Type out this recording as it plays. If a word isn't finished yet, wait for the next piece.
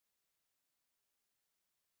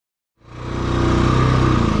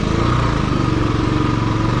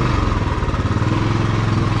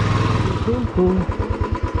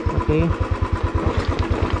Okay.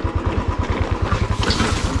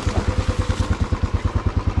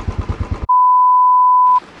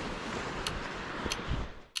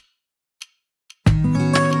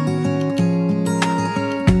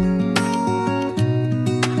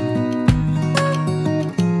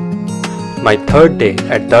 My third day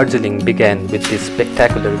at Darjeeling began with this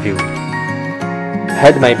spectacular view.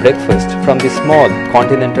 Had my breakfast from the small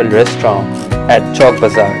continental restaurant at Chowk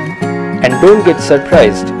Bazaar. And don't get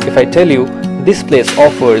surprised if I tell you this place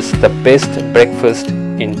offers the best breakfast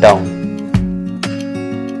in town.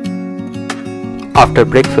 After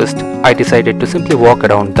breakfast, I decided to simply walk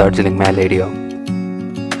around Darjeeling Mall area.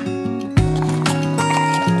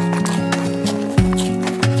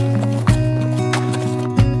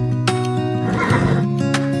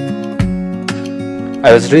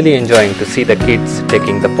 I was really enjoying to see the kids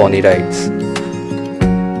taking the pony rides.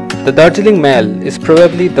 The Darjeeling Mall is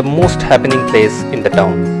probably the most happening place in the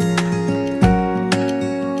town.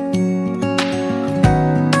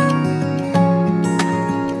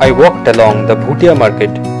 I walked along the Bhutia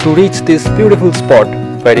market to reach this beautiful spot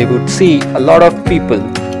where you would see a lot of people,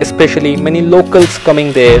 especially many locals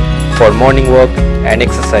coming there for morning walk and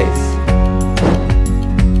exercise.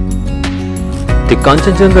 The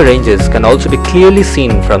Kanchenjunga ranges can also be clearly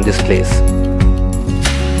seen from this place.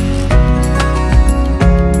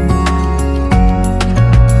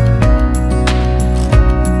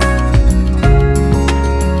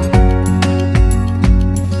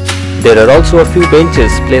 There are also a few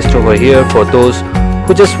benches placed over here for those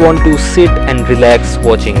who just want to sit and relax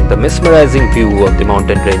watching the mesmerizing view of the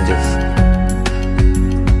mountain ranges.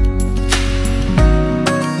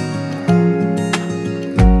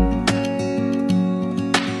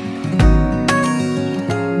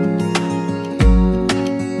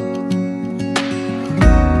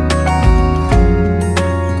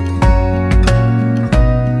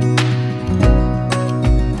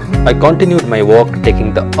 I continued my walk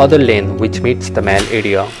taking the other lane which meets the mall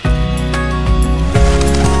area.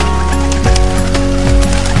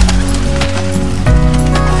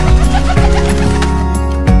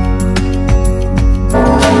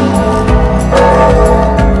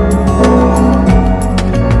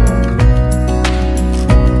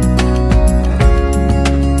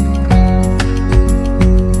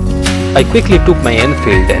 I quickly took my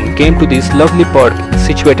Enfield and came to this lovely park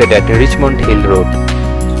situated at Richmond Hill Road.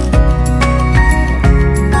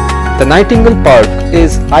 The Nightingale Park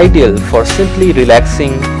is ideal for simply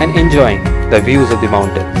relaxing and enjoying the views of the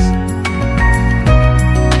mountains.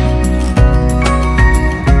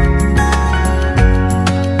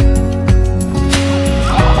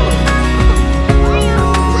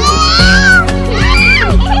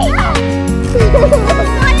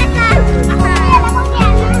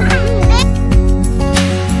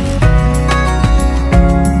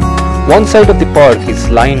 One side of the park is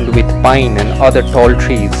lined with pine and other tall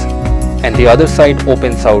trees, and the other side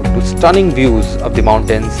opens out to stunning views of the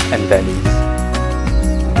mountains and valleys.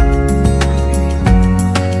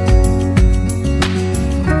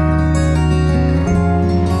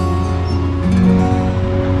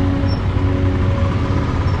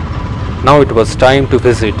 Now it was time to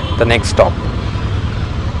visit the next stop.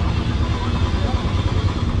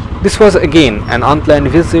 This was again an unplanned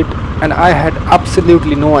visit, and I had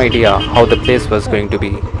absolutely no idea how the place was going to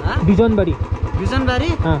be. Bijanbari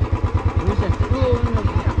हाँ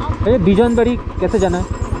अरे बिजनबारी कैसे जाना है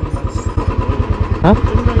हाँ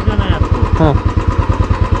हाँ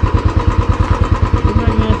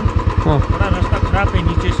हाँ थोड़ा रास्ता खराब है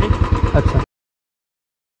नीचे से। अच्छा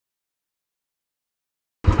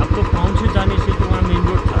आपको गाँव से जाने से तो वहाँ मेन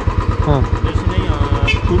रोड था। हाँ जैसे नहीं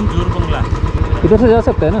तुम जोर बंगला इधर से जा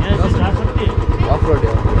सकते हैं ना यहाँ से जा सकते हैं।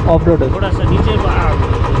 ऑफ रोड है थोड़ा सा नीचे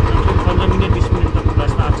 15 मिनट 20 मिनट तक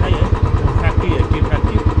रास्ता अच्छा ही है। फैक्ट्री है टी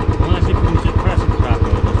फैक्ट्री, वहाँ से नीचे थोड़ा सा खराब है,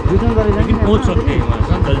 लेकिन पहुँच सकते हैं वहाँ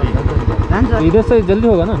से जल्दी। इधर से जल्दी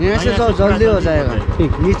होगा ना यहाँ से जाओ जल्दी हो जाएगा।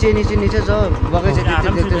 ठीक नीचे नीचे नीचे जाओ बगीचे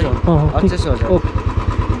देखते जाओ अच्छे से हो जाएगा। Okay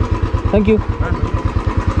thank you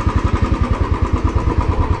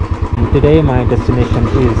Today my destination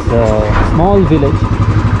is a small village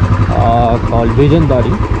called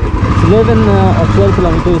Bijanbari. It's 11 or 12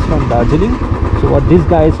 kilometers from Darjeeling. So what these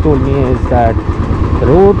guys told me is that the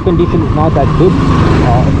road condition is not that good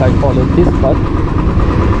if I follow this path.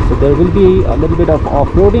 So there will be a little bit of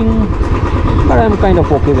off-roading, but I'm kind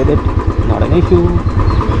of okay with it. Not an issue.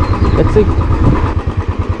 Let's see.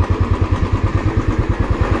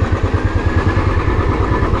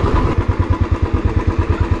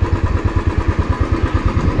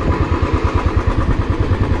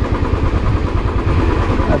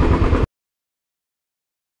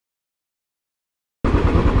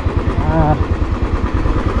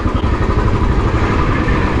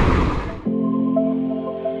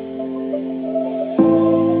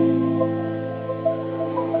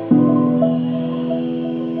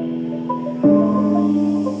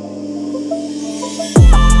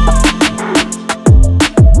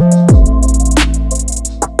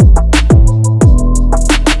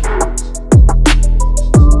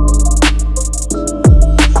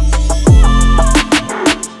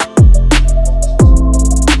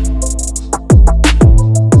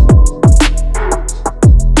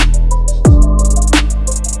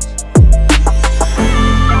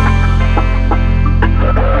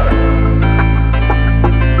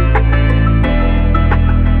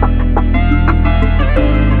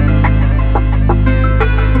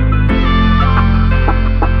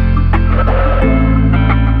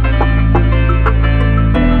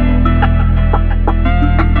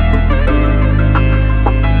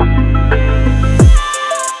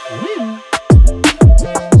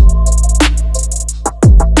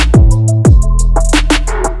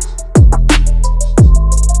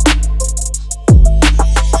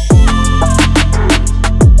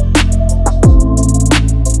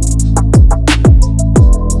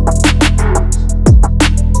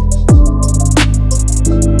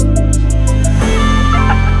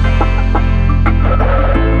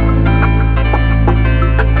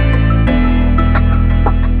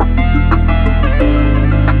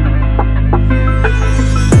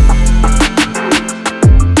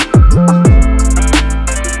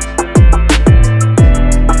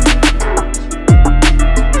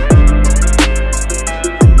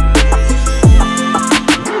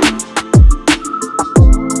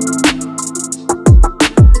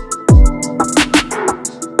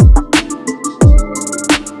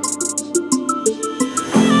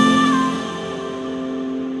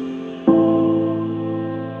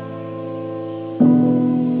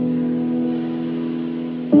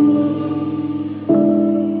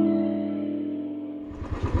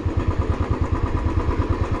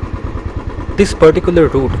 This particular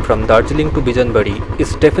route from Darjeeling to Bijanbari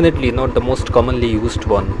is definitely not the most commonly used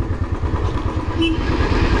one.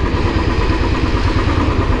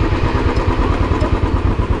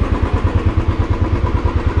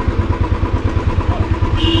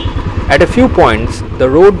 At a few points, the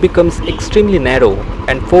road becomes extremely narrow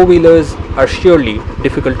and four-wheelers are surely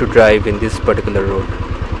difficult to drive in this particular road.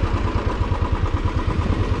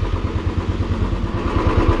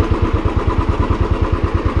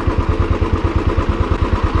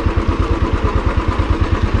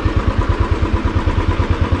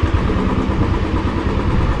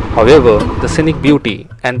 However, the scenic beauty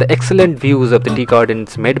and the excellent views of the tea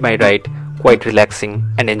gardens made my ride quite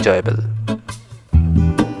relaxing and enjoyable.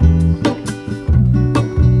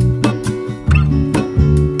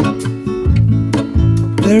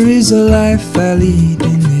 There is a life I lead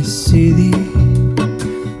in this city,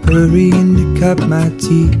 hurrying to cup my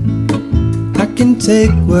tea. I can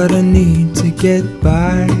take what I need to get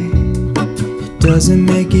by, it doesn't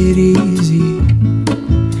make it easy.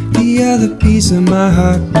 The other piece of my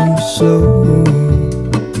heart moves slow,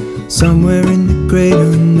 somewhere in the great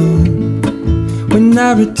unknown. When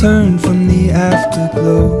I return from the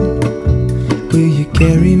afterglow, will you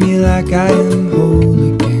carry me like I am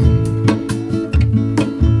whole again?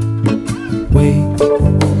 Wait,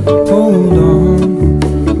 hold on,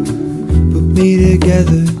 put me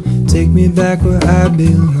together, take me back where I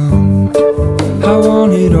belong. I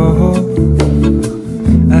want it all,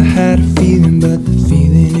 I had a feeling but the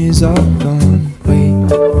feeling is all gone.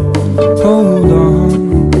 Wait, hold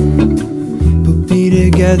on, put me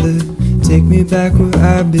together, take me back where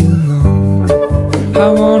I belong. I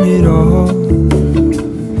want it all,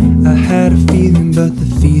 I had a feeling but the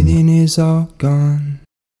feeling is all gone.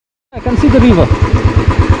 I can see the river.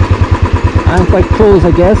 I'm quite close,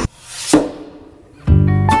 I guess.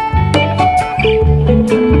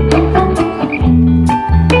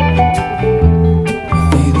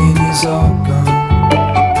 Feeling is all gone.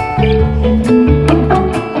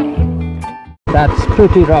 That's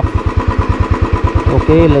pretty rough.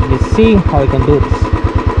 Okay, let me see how I can do this.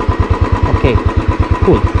 Okay,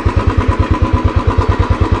 cool.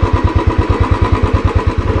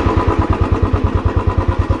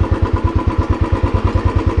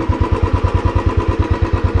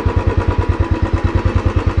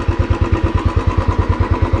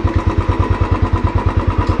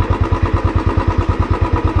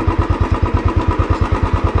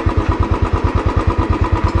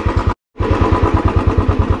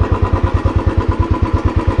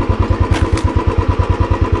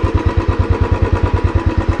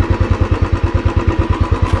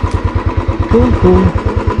 Cool.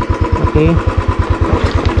 Okay.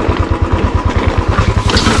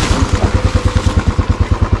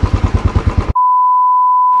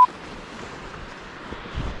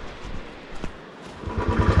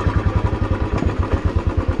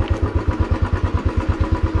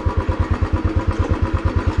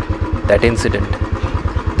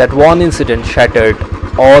 That one incident shattered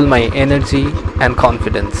all my energy and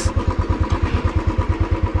confidence.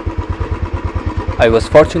 I was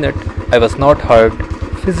fortunate I was not hurt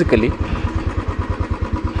physically,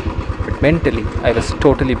 but mentally I was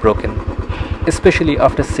totally broken, especially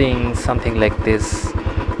after seeing something like this,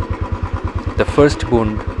 the first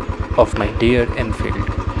wound of my dear Enfield.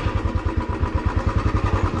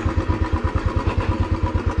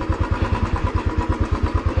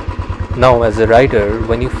 Now as a rider,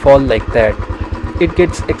 when you fall like that, it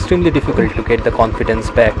gets extremely difficult to get the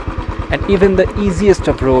confidence back, and even the easiest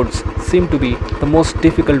of roads seem to be the most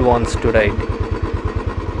difficult ones to ride.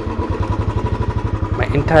 My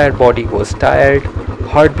entire body was tired,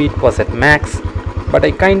 heartbeat was at max, but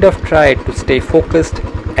I kind of tried to stay focused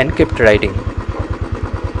and kept riding.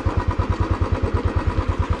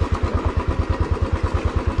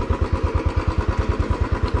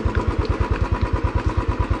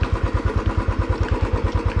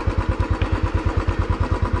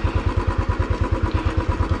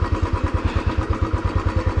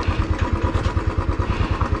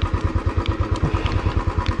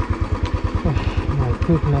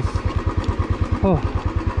 Goodness.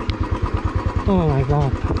 Oh my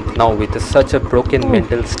god. Now with such a broken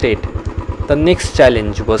mental state, the next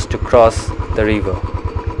challenge was to cross the river.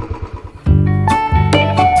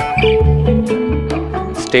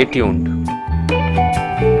 Stay tuned.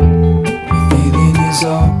 Feeling is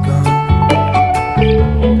all